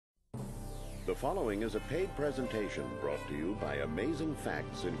The following is a paid presentation brought to you by Amazing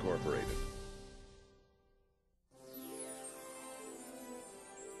Facts Incorporated.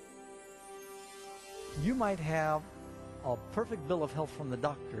 You might have a perfect bill of health from the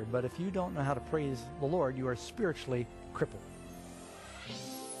doctor, but if you don't know how to praise the Lord, you are spiritually crippled.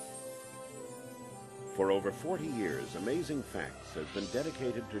 For over 40 years, Amazing Facts has been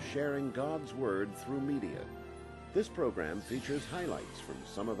dedicated to sharing God's Word through media. This program features highlights from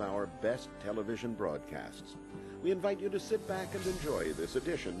some of our best television broadcasts. We invite you to sit back and enjoy this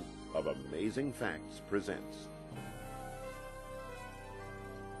edition of Amazing Facts Presents.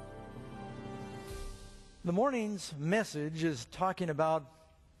 The morning's message is talking about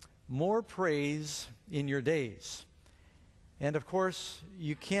more praise in your days. And of course,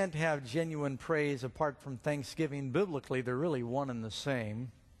 you can't have genuine praise apart from thanksgiving. Biblically, they're really one and the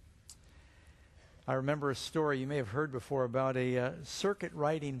same. I remember a story you may have heard before about a circuit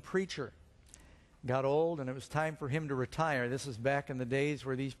riding preacher. Got old and it was time for him to retire. This is back in the days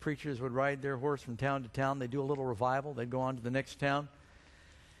where these preachers would ride their horse from town to town. They'd do a little revival. They'd go on to the next town.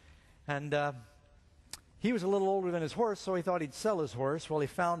 And he was a little older than his horse, so he thought he'd sell his horse. Well, he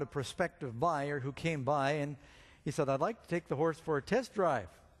found a prospective buyer who came by, and he said, "I'd like to take the horse for a test drive."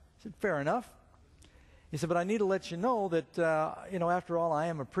 I said, "Fair enough." He said, "But I need to let you know that, after all, I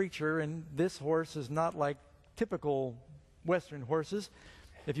am a preacher, and this horse is not like typical Western horses.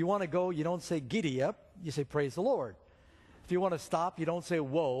 If you want to go, you don't say giddy up, you say praise the Lord. If you want to stop, you don't say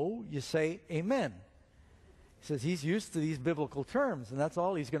whoa, you say amen." He says he's used to these biblical terms, and that's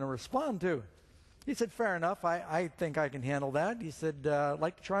all he's going to respond to. He said, "Fair enough, I think I can handle that." He said, "I'd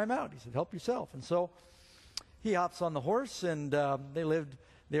like to try him out." He said, "Help yourself." And so he hops on the horse, and they lived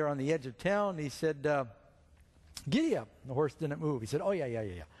there on the edge of town. He said, "Giddy up." The horse didn't move. He said, "Oh,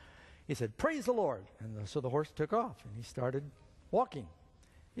 yeah. He said, "Praise the Lord." And so the horse took off, and he started walking.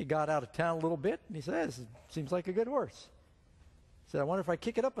 He got out of town a little bit, and he said, "This seems like a good horse." He said, "I wonder if I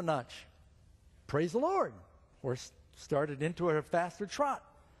kick it up a notch." Praise the Lord. Horse started into a faster trot.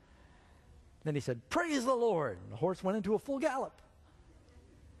 Then he said, "Praise the Lord." And the horse went into a full gallop.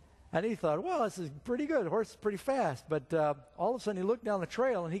 And he thought, well, this is pretty good. The horse is pretty fast. But all of a sudden he looked down the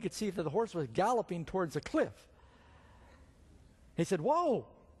trail, and he could see that the horse was galloping towards a cliff. He said, "Whoa,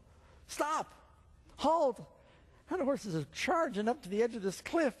 stop, halt." And the horse is charging up to the edge of this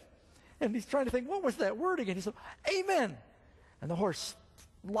cliff. And he's trying to think, what was that word again? He said, "Amen." And the horse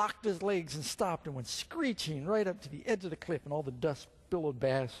locked his legs and stopped and went screeching right up to the edge of the cliff. And all the dust billowed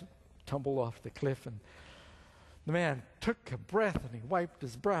back, tumbled off the cliff. And the man took a breath, and he wiped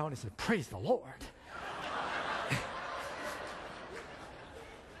his brow, and he said, "Praise the Lord."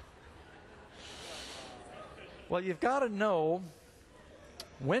 Well, you've got to know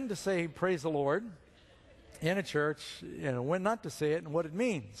when to say praise the Lord in a church, and when not to say it, and what it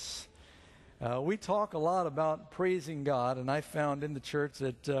means. We talk a lot about praising God, and I found in the church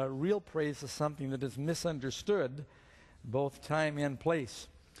that real praise is something that is misunderstood, both time and place.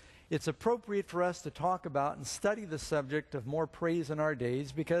 It's appropriate for us to talk about and study the subject of more praise in our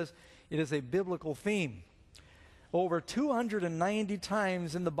days because it is a biblical theme. Over 290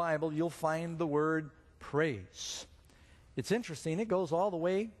 times in the Bible, you'll find the word praise. It's interesting. It goes all the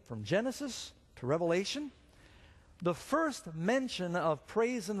way from Genesis to Revelation. The first mention of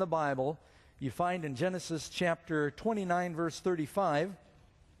praise in the Bible you find in Genesis chapter 29, verse 35,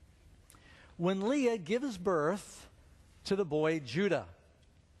 when Leah gives birth to the boy Judah.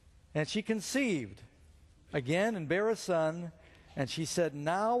 And she conceived again and bare a son, and she said,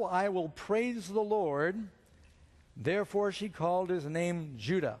 "Now I will praise the Lord." Therefore she called his name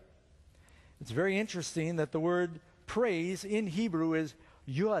Judah. It's very interesting that the word praise in Hebrew is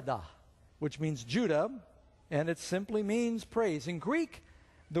Yuadah, which means Judah, and it simply means praise. In Greek,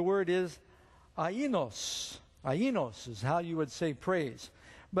 the word is ainos. Ainos is how you would say praise.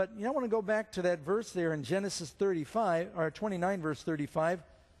 But I want to go back to that verse there in Genesis 35, or 29, verse 35.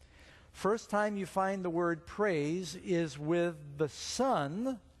 First time you find the word praise is with the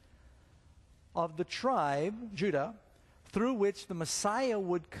son of the tribe, Judah, through which the Messiah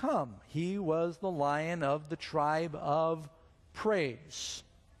would come. He was the Lion of the tribe of praise.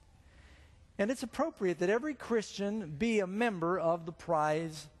 And it's appropriate that every Christian be a member of the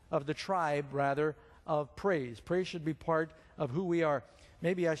tribe of praise. Praise should be part of who we are.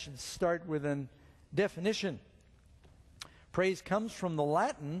 Maybe I should start with a definition. Praise comes from the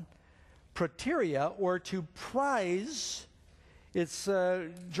Latin praeterea, or to prize. It's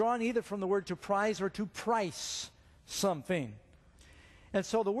drawn either from the word to prize or to price something. And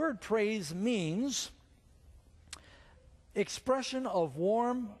so the word praise means expression of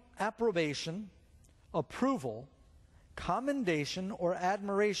warm approbation, approval, commendation, or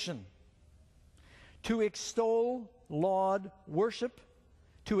admiration. to extol, laud, worship,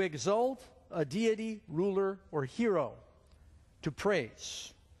 to exalt a deity, ruler, or hero, to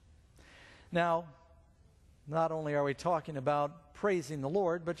praise. Now, not only are we talking about praising the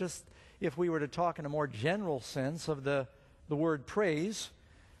Lord, but just if we were to talk in a more general sense of the word praise,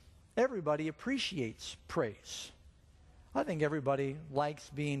 everybody appreciates praise. I think everybody likes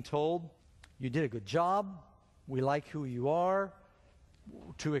being told, you did a good job, we like who you are,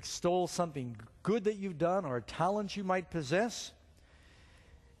 to extol something good that you've done or a talent you might possess.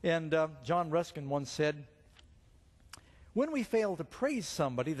 And John Ruskin once said, when we fail to praise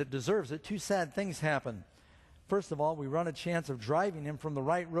somebody that deserves it, two sad things happen. First of all, we run a chance of driving him from the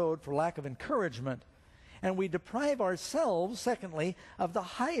right road for lack of encouragement. And we deprive ourselves, secondly, of the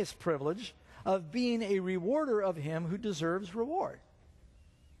highest privilege of being a rewarder of him who deserves reward.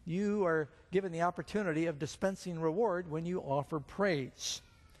 You are given the opportunity of dispensing reward when you offer praise.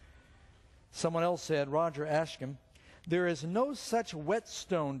 Someone else said, Roger Ascham, there is no such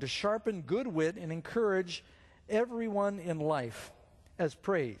whetstone to sharpen good wit and encourage everyone in life as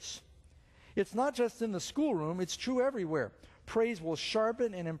praise. It's not just in the schoolroom, it's true everywhere. Praise will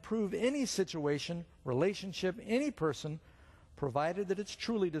sharpen and improve any situation, relationship, any person, provided that it's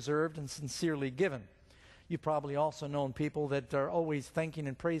truly deserved and sincerely given. You've probably also known people that are always thanking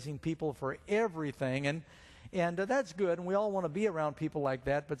and praising people for everything, and that's good, and we all want to be around people like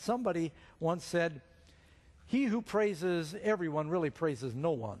that, but somebody once said, he who praises everyone really praises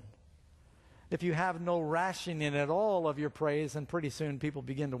no one. If you have no rationing at all of your praise, then pretty soon people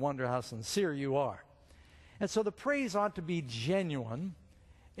begin to wonder how sincere you are. And so the praise ought to be genuine,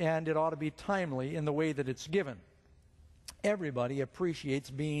 and it ought to be timely in the way that it's given. Everybody appreciates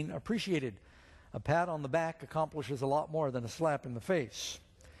being appreciated. A pat on the back accomplishes a lot more than a slap in the face.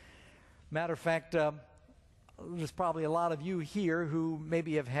 Matter of fact, there's probably a lot of you here who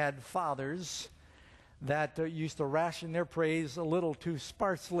maybe have had fathers that used to ration their praise a little too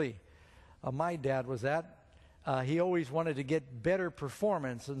sparsely. My dad was that. He always wanted to get better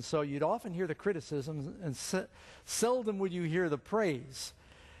performance, and so you'd often hear the criticisms, and seldom would you hear the praise.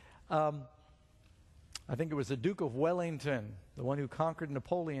 I think it was the Duke of Wellington, the one who conquered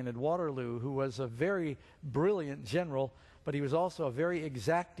Napoleon at Waterloo, who was a very brilliant general, but he was also a very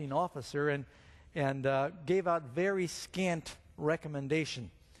exacting officer and gave out very scant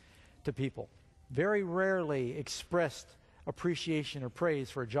recommendation to people. Very rarely expressed appreciation or praise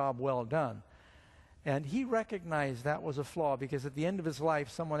for a job well done. And he recognized that was a flaw, because at the end of his life,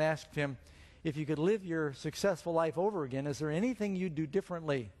 someone asked him, if you could live your successful life over again, is there anything you'd do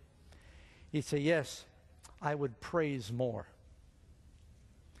differently? He'd say, yes, I would praise more.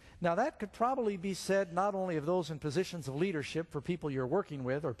 Now that could probably be said not only of those in positions of leadership for people you're working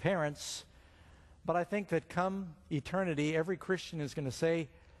with or parents, but I think that come eternity, every Christian is going to say,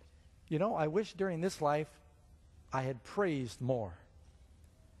 you know, I wish during this life I had praised more.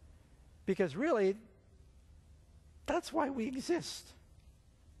 Because really, that's why we exist.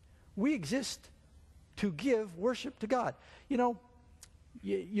 We exist to give worship to God. You know,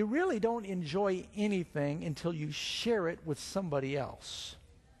 you really don't enjoy anything until you share it with somebody else.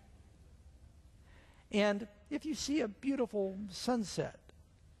 And if you see a beautiful sunset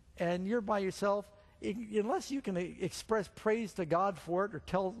and you're by yourself, unless you can express praise to God for it or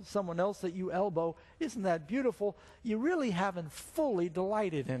tell someone else that you elbow, isn't that beautiful, you really haven't fully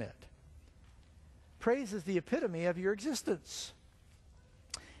delighted in it. Praise is the epitome of your existence.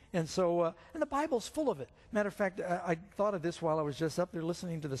 And so, and the Bible's full of it. Matter of fact, I thought of this while I was just up there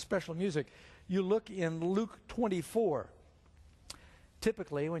listening to the special music. You look in Luke 24.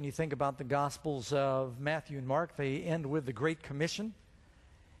 Typically, when you think about the Gospels of Matthew and Mark, they end with the Great Commission.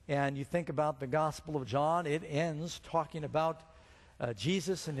 And you think about the Gospel of John, it ends talking about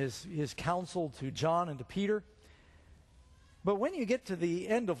Jesus and his counsel to John and to Peter. But when you get to the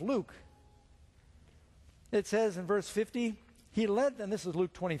end of Luke, it says in verse 50, he led, and this is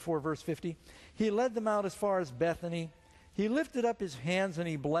Luke 24, verse 50, he led them out as far as Bethany. He lifted up his hands and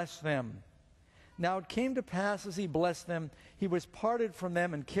he blessed them. Now it came to pass as he blessed them, he was parted from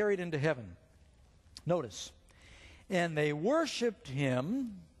them and carried into heaven. Notice, and they worshipped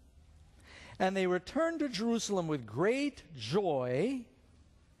him, and they returned to Jerusalem with great joy,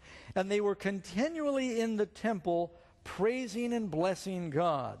 and they were continually in the temple praising and blessing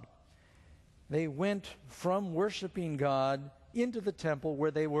God. They went from worshiping God into the temple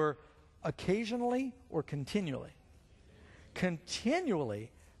where they were occasionally or continually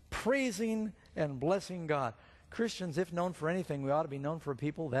praising and blessing God. Christians, if known for anything, we ought to be known for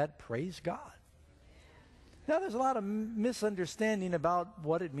people that praise God. Now, there's a lot of misunderstanding about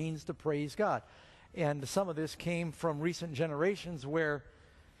what it means to praise God. And some of this came from recent generations where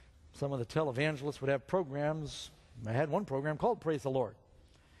Some of the televangelists would have programs. I had one program called Praise the Lord.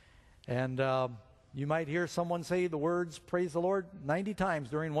 And you might hear someone say the words Praise the Lord 90 times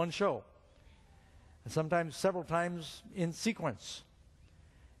during one show. And sometimes several times in sequence.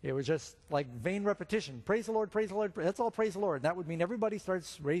 It was just like vain repetition. Praise the Lord, praise the Lord. That's all praise the Lord. That would mean everybody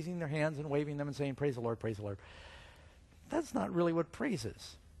starts raising their hands and waving them and saying praise the Lord, praise the Lord. That's not really what praise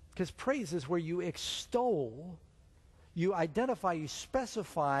is. Because praise is where you extol, you identify, you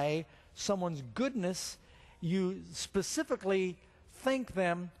specify someone's goodness, you specifically thank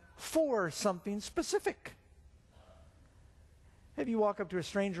them for something specific. If you walk up to a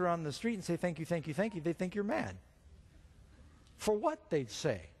stranger on the street and say thank you, thank you, thank you, they think you're mad. For what, they'd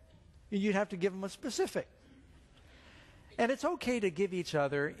say. You'd have to give them a specific. And it's okay to give each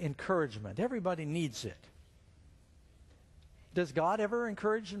other encouragement. Everybody needs it. Does God ever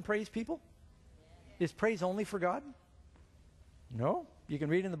encourage and praise people? Is praise only for God? No. You can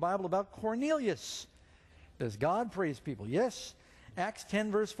read in the Bible about Cornelius. Does God praise people? Yes. Acts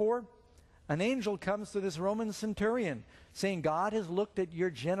 10 verse 4. An angel comes to this Roman centurion saying, God has looked at your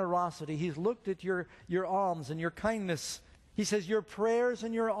generosity. He's looked at your alms and your kindness. He says, your prayers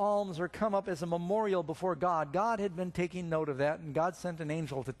and your alms are come up as a memorial before God. God had been taking note of that, and God sent an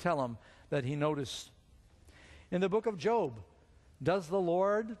angel to tell him that he noticed. In the book of Job, does the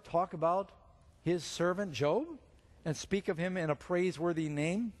Lord talk about his servant Job and speak of him in a praiseworthy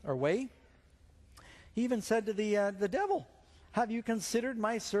name or way? He even said to the devil, have you considered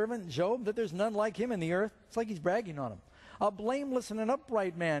my servant Job, that there's none like him in the earth? It's like he's bragging on him. A blameless and an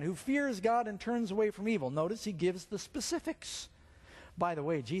upright man who fears God and turns away from evil. Notice he gives the specifics. By the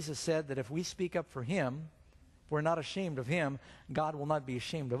way, Jesus said that if we speak up for him, we're not ashamed of him, God will not be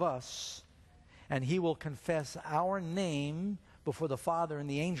ashamed of us. And he will confess our name before the Father and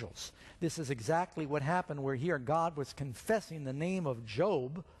the angels. This is exactly what happened where here God was confessing the name of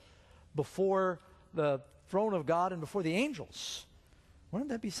Job before the throne of God and before the angels. Wouldn't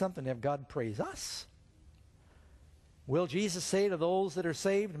that be something to have God praise us? Will Jesus say to those that are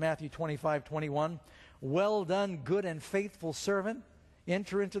saved, Matthew 25:21, well done, good and faithful servant.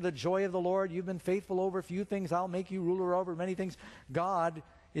 Enter into the joy of the Lord. You've been faithful over a few things. I'll make you ruler over many things. God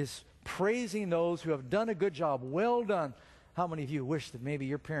is praising those who have done a good job. Well done. How many of you wish that maybe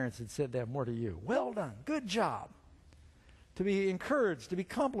your parents had said that more to you? Well done. Good job. To be encouraged, to be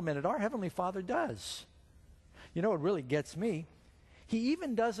complimented. Our Heavenly Father does. You know what really gets me? He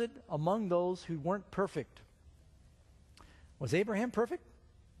even does it among those who weren't perfect. Was Abraham perfect?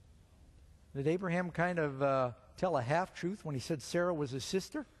 Did Abraham kind of tell a half-truth when he said Sarah was his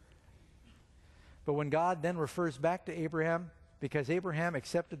sister? But when God then refers back to Abraham, because Abraham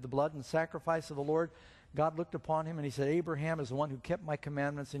accepted the blood and sacrifice of the Lord, God looked upon him and he said, Abraham is the one who kept my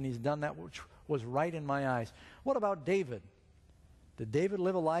commandments and he's done that which was right in my eyes. What about David? Did David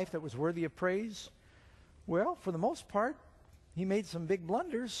live a life that was worthy of praise? Well, for the most part, he made some big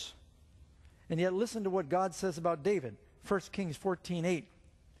blunders. And yet listen to what God says about David. 1 Kings 14:8.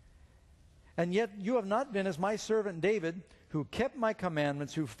 And yet you have not been as my servant David, who kept my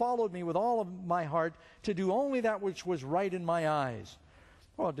commandments, who followed me with all of my heart, to do only that which was right in my eyes.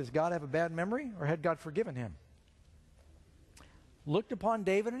 Well, does God have a bad memory, or had God forgiven him? Looked upon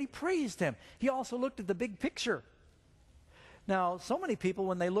David and he praised him. He also looked at the big picture. Now, so many people,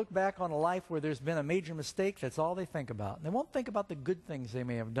 when they look back on a life where there's been a major mistake, that's all they think about. They won't think about the good things they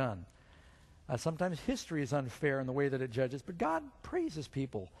may have done. Sometimes history is unfair in the way that it judges, but God praises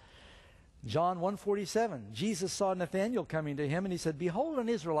people. John 1:47, Jesus saw Nathanael coming to him, and he said, behold an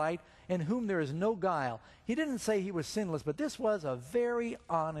Israelite in whom there is no guile. He didn't say he was sinless, but this was a very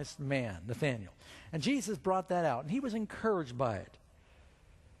honest man, Nathanael. And Jesus brought that out, and he was encouraged by it.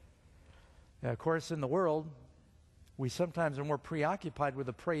 Now, of course, in the world, we sometimes are more preoccupied with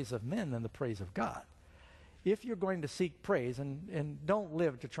the praise of men than the praise of God. If you're going to seek praise, and don't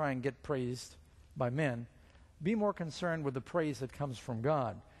live to try and get praised by men, be more concerned with the praise that comes from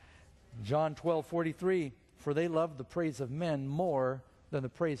God. John 12:43, for they love the praise of men more than the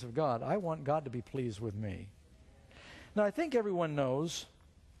praise of God. I want God to be pleased with me. Now, I think everyone knows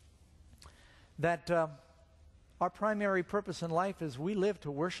that our primary purpose in life is we live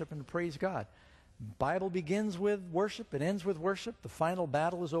to worship and to praise God. The Bible begins with worship, it ends with worship. The final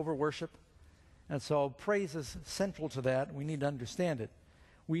battle is over worship. And so praise is central to that. We need to understand it.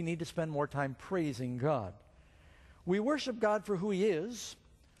 We need to spend more time praising God. We worship God for who he is.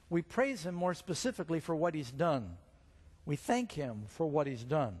 We praise him more specifically for what he's done. We thank him for what he's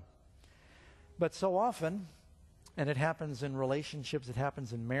done. But so often, and it happens in relationships, it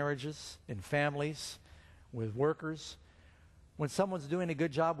happens in marriages, in families, with workers, when someone's doing a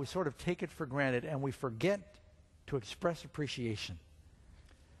good job, we sort of take it for granted and we forget to express appreciation.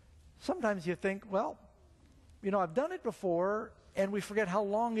 sometimes you think, well, I've done it before, and we forget how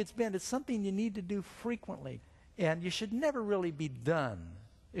long it's been. It's something you need to do frequently. And you should never really be done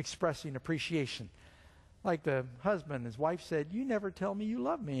expressing appreciation. Like the husband, his wife said, "You never tell me you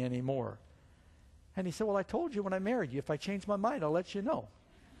love me anymore." And he said, "Well, I told you when I married you. If I change my mind, I'll let you know."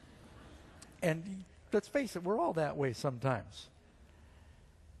 And let's face it, we're all that way sometimes.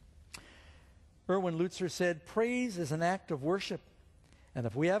 Erwin Lutzer said, "Praise is an act of worship. And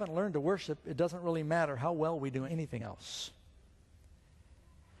if we haven't learned to worship, it doesn't really matter how well we do anything else."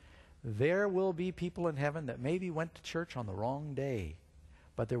 There will be people in heaven that maybe went to church on the wrong day,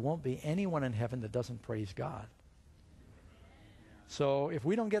 but there won't be anyone in heaven that doesn't praise God. So if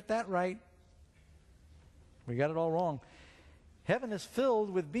we don't get that right, we got it all wrong. Heaven is filled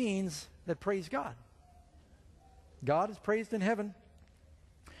with beings that praise God. God is praised in heaven.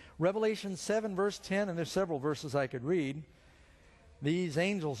 Revelation 7 verse 10, and there's several verses I could read. These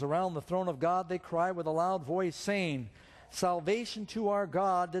angels around the throne of God, they cry with a loud voice, saying, "Salvation to our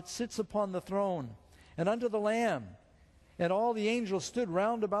God that sits upon the throne, and unto the Lamb." And all the angels stood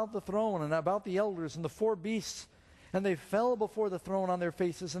round about the throne, and about the elders and the four beasts, and they fell before the throne on their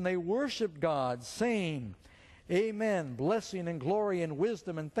faces, and they worshipped God, saying, "Amen, blessing and glory and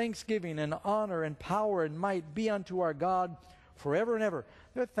wisdom and thanksgiving and honor and power and might be unto our God forever and ever."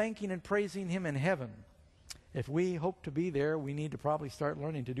 They're thanking and praising Him in heaven. If we hope to be there, we need to probably start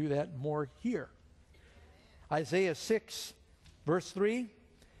learning to do that more here. Isaiah 6, verse 3,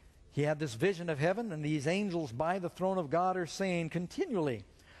 he had this vision of heaven, and these angels by the throne of God are saying continually,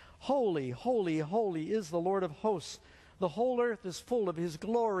 "Holy, holy, holy is the Lord of hosts. The whole earth is full of His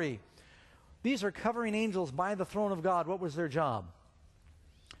glory." These are covering angels by the throne of God. What was their job?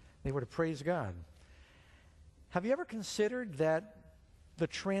 They were to praise God. Have you ever considered that the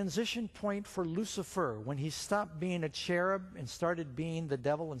transition point for Lucifer, when he stopped being a cherub and started being the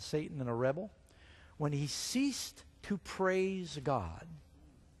devil and Satan and a rebel, when he ceased to praise God,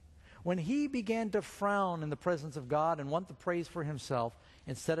 when he began to frown in the presence of God and want the praise for himself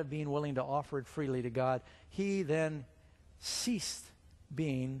instead of being willing to offer it freely to God, he then ceased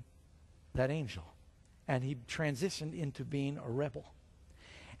being that angel, and he transitioned into being a rebel.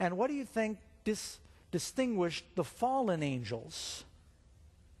 And what do you think distinguished the fallen angels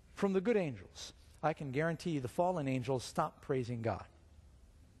from the good angels? I can guarantee you the fallen angels stopped praising God.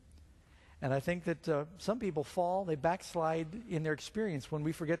 And I think that some people fall, they backslide in their experience when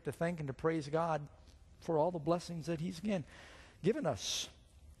we forget to thank and to praise God for all the blessings that He's given us.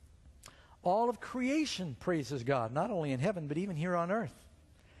 All of creation praises God, not only in heaven, but even here on earth.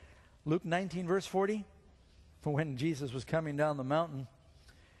 Luke 19, verse 40, when Jesus was coming down the mountain,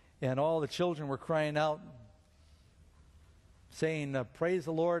 and all the children were crying out, saying, "Praise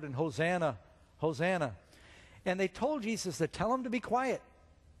the Lord," and "Hosanna, Hosanna." And they told Jesus to tell them to be quiet.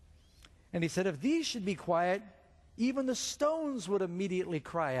 And He said, if these should be quiet, even the stones would immediately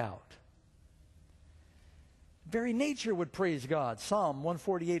cry out. Very nature would praise God. Psalm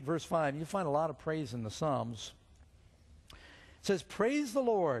 148, verse 5. You find a lot of praise in the Psalms. It says, praise the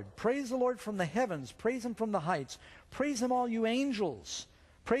Lord from the heavens, praise Him from the heights, praise Him all you angels,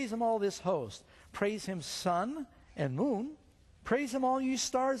 praise Him all this host, praise Him sun and moon, praise Him all you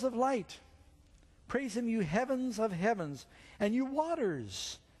stars of light, praise Him you heavens of heavens, and you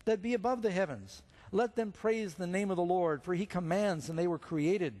waters that be above the heavens. Let them praise the name of the Lord, for He commands and they were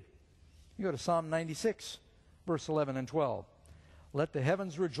created. You go to Psalm 96, verse 11 and 12. Let the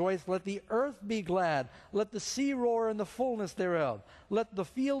heavens rejoice, let the earth be glad, let the sea roar in the fullness thereof. Let the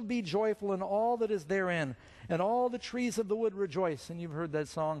field be joyful and all that is therein, and all the trees of the wood rejoice. And you've heard that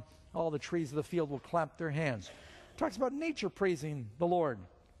song, all the trees of the field will clap their hands. It talks about nature praising the Lord.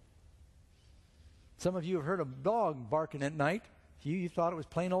 Some of you have heard a dog barking at night. You thought it was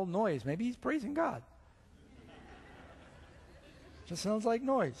plain old noise. Maybe he's praising God. Just sounds like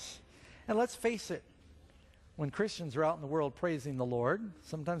noise. And let's face it, when Christians are out in the world praising the Lord,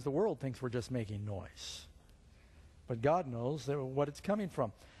 sometimes the world thinks we're just making noise. But God knows what it's coming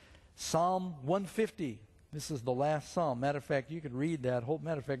from. Psalm 150. This is the last psalm. Matter of fact, you could read that whole.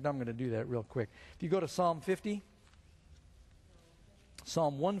 Matter of fact, I'm going to do that real quick. If you go to Psalm 50,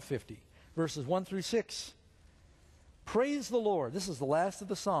 Psalm 150, verses 1 through 6. Praise the Lord. This is the last of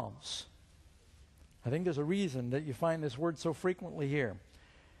the Psalms. I think there's a reason that you find this word so frequently here.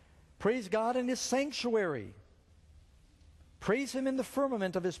 Praise God in His sanctuary. Praise Him in the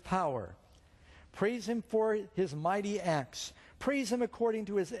firmament of His power. Praise Him for His mighty acts. Praise Him according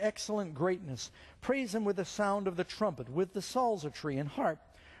to His excellent greatness. Praise Him with the sound of the trumpet, with the psaltery and harp.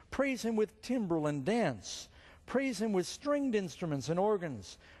 Praise Him with timbrel and dance. Praise Him with stringed instruments and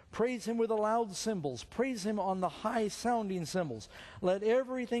organs. Praise him with the loud cymbals. Praise him on the high-sounding cymbals. Let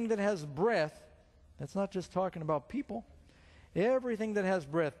everything that has breath, that's not just talking about people, everything that has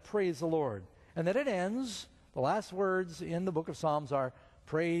breath, praise the Lord. And then it ends, the last words in the book of Psalms are,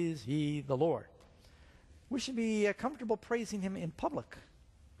 praise ye the Lord. We should be comfortable praising him in public.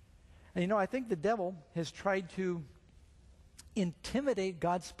 And you know, I think the devil has tried to intimidate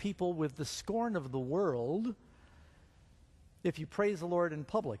God's people with the scorn of the world if you praise the Lord in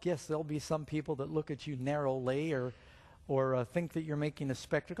public. Yes, there'll be some people that look at you narrowly or think that you're making a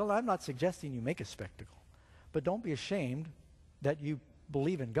spectacle. I'm not suggesting you make a spectacle, but don't be ashamed that you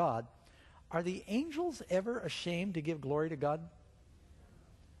believe in God. Are the angels ever ashamed to give glory to God?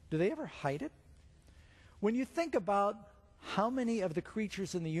 Do they ever hide it? When you think about how many of the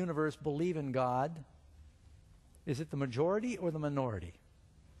creatures in the universe believe in God, is it the majority or the minority?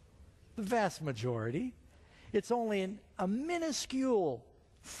 The vast majority. It's only a minuscule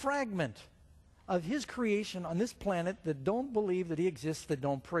fragment of his creation on this planet that don't believe that he exists, that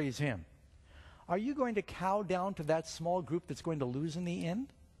don't praise him. Are you going to cow down to that small group that's going to lose in the end?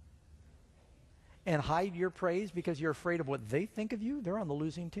 And hide your praise because you're afraid of what they think of you? They're on the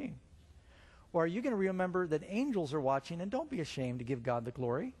losing team. Or are you going to remember that angels are watching, and don't be ashamed to give God the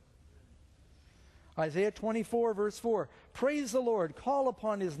glory? Isaiah 24, verse 4, praise the Lord, call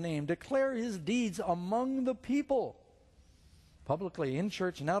upon his name, declare his deeds among the people, publicly, in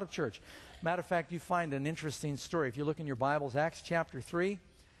church and out of church. Matter of fact, you find an interesting story. If you look in your Bibles, Acts chapter 3,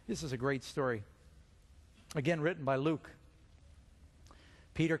 this is a great story. Again, written by Luke.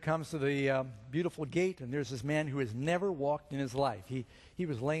 Peter comes to the beautiful gate, and there's this man who has never walked in his life. He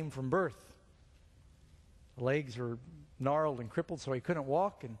was lame from birth. The legs were gnarled and crippled, so he couldn't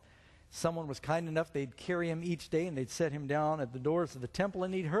walk, and someone was kind enough, they'd carry him each day, and they'd set him down at the doors of the temple,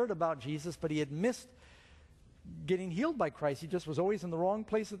 and he'd heard about Jesus, but he had missed getting healed by Christ. He just was always in the wrong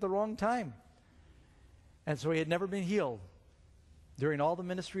place at the wrong time. And so he had never been healed during all the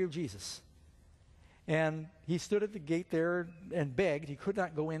ministry of Jesus. And he stood at the gate there and begged. He could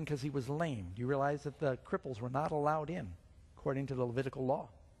not go in because he was lame. Do you realize that the cripples were not allowed in, according to the Levitical law?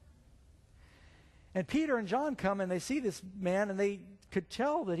 And Peter and John come, and they see this man, and they could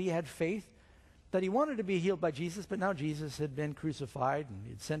tell that he had faith, that he wanted to be healed by Jesus, but now Jesus had been crucified, and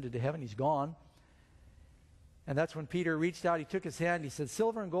he ascended to heaven. He's gone. And that's when Peter reached out. He took his hand. He said,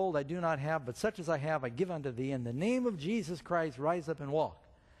 silver and gold I do not have, but such as I have I give unto thee. In the name of Jesus Christ, rise up and walk.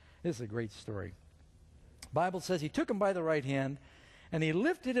 This is a great story. The Bible says he took him by the right hand, and he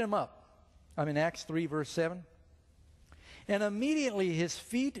lifted him up. I'm in Acts 3, verse 7. And immediately his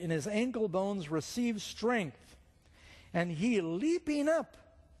feet and his ankle bones received strength. And he, leaping up,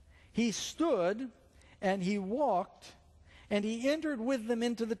 he stood, and he walked, and he entered with them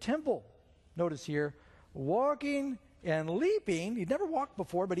into the temple. Notice here, walking and leaping. He'd never walked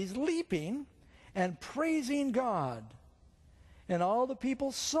before, but he's leaping and praising God. And all the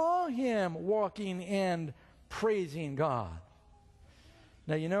people saw him walking and praising God.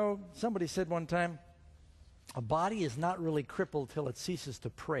 Now, you know, somebody said one time, a body is not really crippled till it ceases to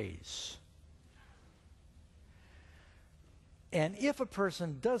praise. And if a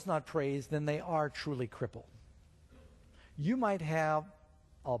person does not praise, then they are truly crippled. You might have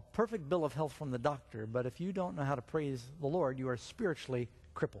a perfect bill of health from the doctor, but if you don't know how to praise the Lord, you are spiritually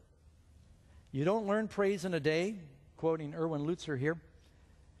crippled. You don't learn praise in a day, quoting Erwin Lutzer here,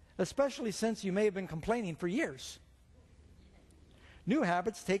 especially since you may have been complaining for years. New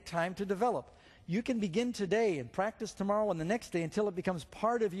habits take time to develop. You can begin today and practice tomorrow and the next day until it becomes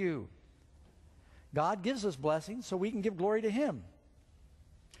part of you. God gives us blessings so we can give glory to him.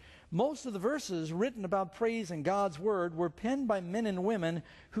 Most of the verses written about praise in God's word were penned by men and women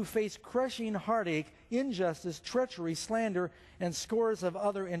who faced crushing heartache, injustice, treachery, slander, and scores of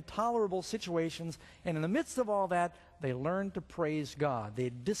other intolerable situations. And in the midst of all that, they learned to praise God. They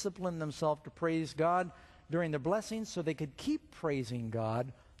disciplined themselves to praise God during their blessings so they could keep praising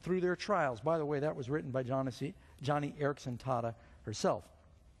God through their trials. By the way, that was written by Johnny Erickson Tada herself.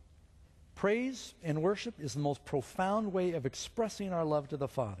 Praise and worship is the most profound way of expressing our love to the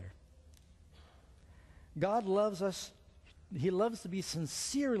Father. God loves us. He loves to be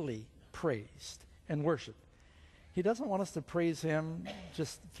sincerely praised and worshiped. He doesn't want us to praise him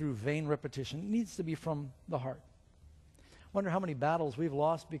just through vain repetition. It needs to be from the heart. Wonder how many battles we've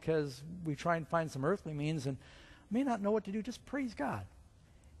lost because we try and find some earthly means and may not know what to do. Just praise God.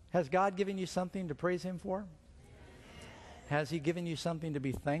 Has God given you something to praise him for? Has he given you something to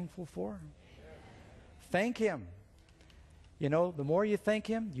be thankful for? Thank him. You know, the more you thank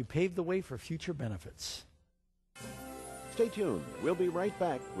him, you pave the way for future benefits. Stay tuned. We'll be right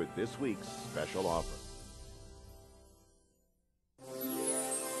back with this week's special offer.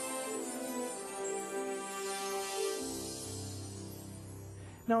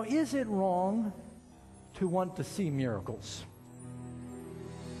 Now, is it wrong to want to see miracles?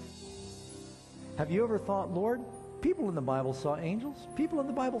 Have you ever thought, Lord, people in the Bible saw angels. People in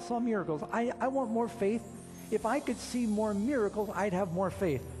the Bible saw miracles. I want more faith. If I could see more miracles, I'd have more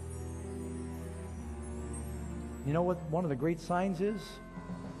faith. You know what one of the great signs is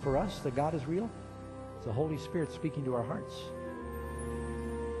for us that God is real? It's the Holy Spirit speaking to our hearts.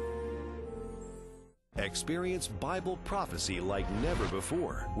 Experience Bible prophecy like never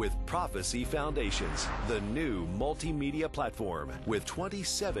before with Prophecy Foundations, the new multimedia platform with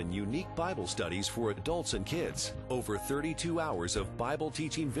 27 unique Bible studies for adults and kids, over 32 hours of Bible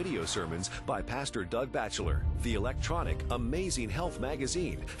teaching video sermons by Pastor Doug Batchelor, the electronic Amazing Health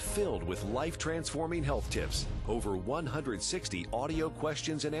magazine filled with life-transforming health tips, over 160 audio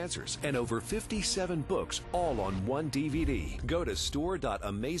questions and answers, and over 57 books all on one DVD. Go to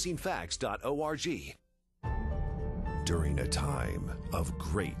store.amazingfacts.org. During a time of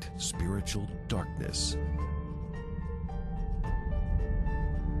great spiritual darkness,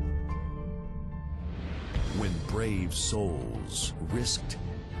 when brave souls risked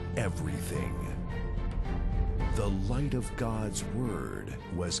everything, the light of God's Word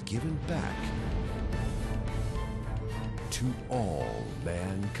was given back to all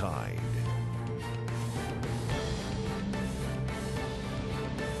mankind.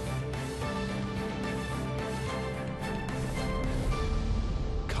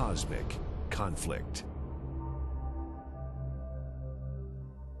 Cosmic Conflict.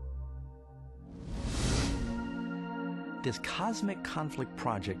 This Cosmic Conflict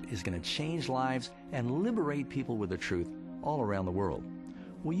project is going to change lives and liberate people with the truth all around the world.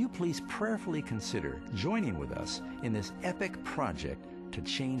 Will you please prayerfully consider joining with us in this epic project to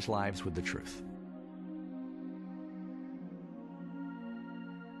change lives with the truth?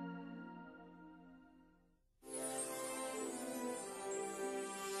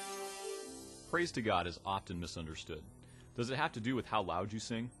 Praise to God is often misunderstood. Does it have to do with how loud you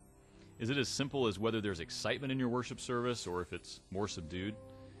sing? Is it as simple as whether there's excitement in your worship service or if it's more subdued?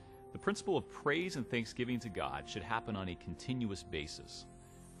 The principle of praise and thanksgiving to God should happen on a continuous basis.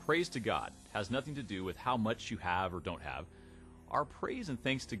 Praise to God has nothing to do with how much you have or don't have. Our praise and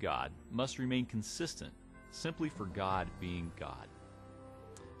thanks to God must remain consistent, simply for God being God.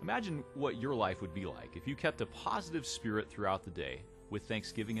 Imagine what your life would be like if you kept a positive spirit throughout the day with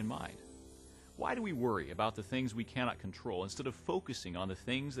thanksgiving in mind. Why do we worry about the things we cannot control instead of focusing on the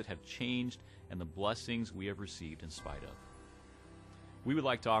things that have changed and the blessings we have received in spite of? We would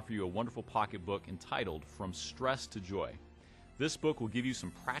like to offer you a wonderful pocketbook entitled From Stress to Joy. This book will give you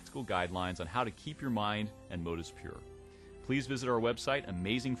some practical guidelines on how to keep your mind and motives pure. Please visit our website,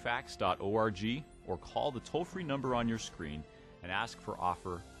 amazingfacts.org, or call the toll-free number on your screen and ask for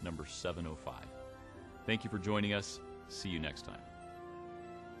offer number 705. Thank you for joining us. See you next time.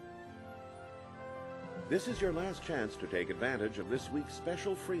 This is your last chance to take advantage of this week's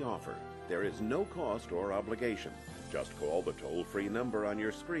special free offer. There is no cost or obligation. Just call the toll-free number on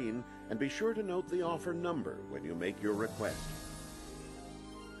your screen and be sure to note the offer number when you make your request.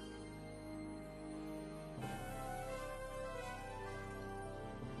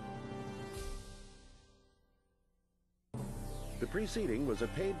 The preceding was a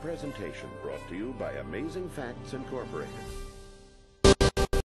paid presentation brought to you by Amazing Facts Incorporated.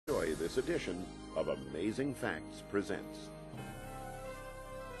 Enjoy this edition of Amazing Facts Presents.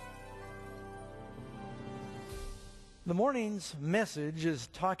 The morning's message is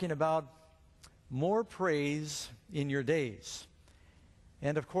talking about more praise in your days.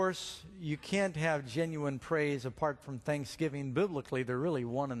 And of course, you can't have genuine praise apart from thanksgiving. Biblically, they're really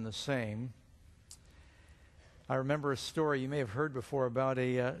one and the same. I remember a story you may have heard before about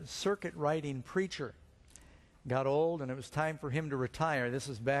a circuit riding preacher. Got old and it was time for him to retire. This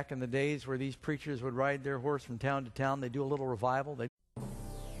is back in the days where these preachers would ride their horse from town to town. They do a little revival. The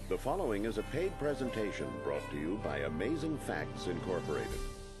following is a paid presentation brought to you by Amazing Facts Incorporated.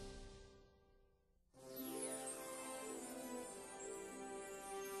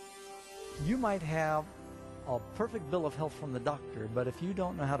 You might have a perfect bill of health from the doctor, but if you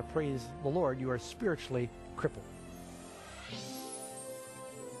don't know how to praise the Lord, you are spiritually crippled.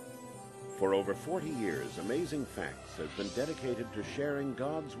 For over 40 years, Amazing Facts has been dedicated to sharing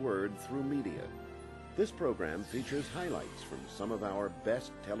God's Word through media. This program features highlights from some of our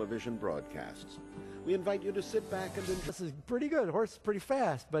best television broadcasts. We invite you to sit back and enjoy. This is pretty good. The horse is pretty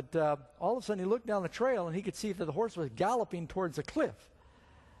fast, but all of a sudden he looked down the trail and he could see that the horse was galloping towards a cliff.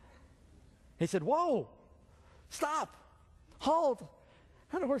 He said, "Whoa, stop, halt."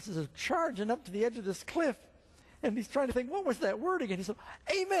 And the horse is charging up to the edge of this cliff, and he's trying to think, what was that word again? He said,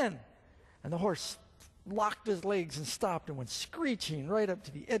 "Amen." And the horse locked his legs and stopped and went screeching right up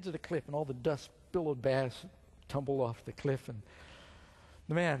to the edge of the cliff, and all the dust billowed bass tumbled off the cliff. And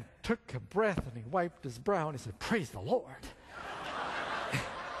the man took a breath and he wiped his brow and he said, "Praise the Lord."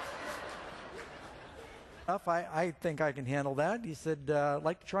 I think I can handle that. He said, "I'd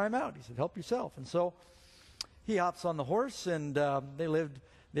like to try him out." He said, "Help yourself." And so he hops on the horse, and they lived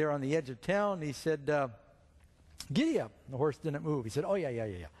there on the edge of town. He said, "Giddy up." The horse didn't move. He said, "Oh,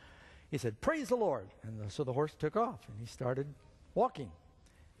 yeah. He said, "Praise the Lord." And so the horse took off, and he started walking.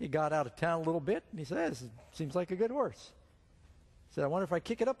 He got out of town a little bit, and he said, "This seems like a good horse." He said, "I wonder if I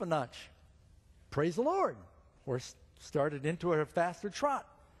kick it up a notch." Praise the Lord. Horse started into a faster trot.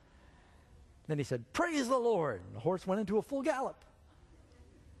 Then he said, "Praise the Lord." And the horse went into a full gallop.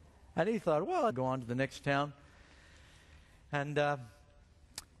 And he thought, well, I'll go on to the next town. And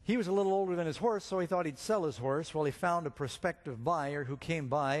he was a little older than his horse, so he thought he'd sell his horse. Well, he found a prospective buyer who came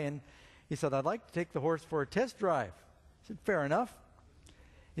by, and he said, "I'd like to take the horse for a test drive." He said, "Fair enough."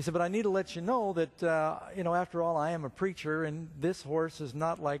 He said, "But I need to let you know that, after all, I am a preacher, and this horse is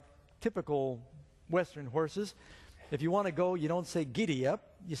not like typical Western horses. If you want to go, you don't say giddy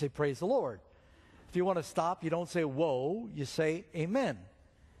up, you say praise the Lord. If you want to stop, you don't say whoa, you say amen."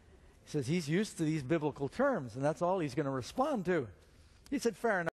 He says he's used to these biblical terms, and that's all he's going to respond to. He said, "Fair enough."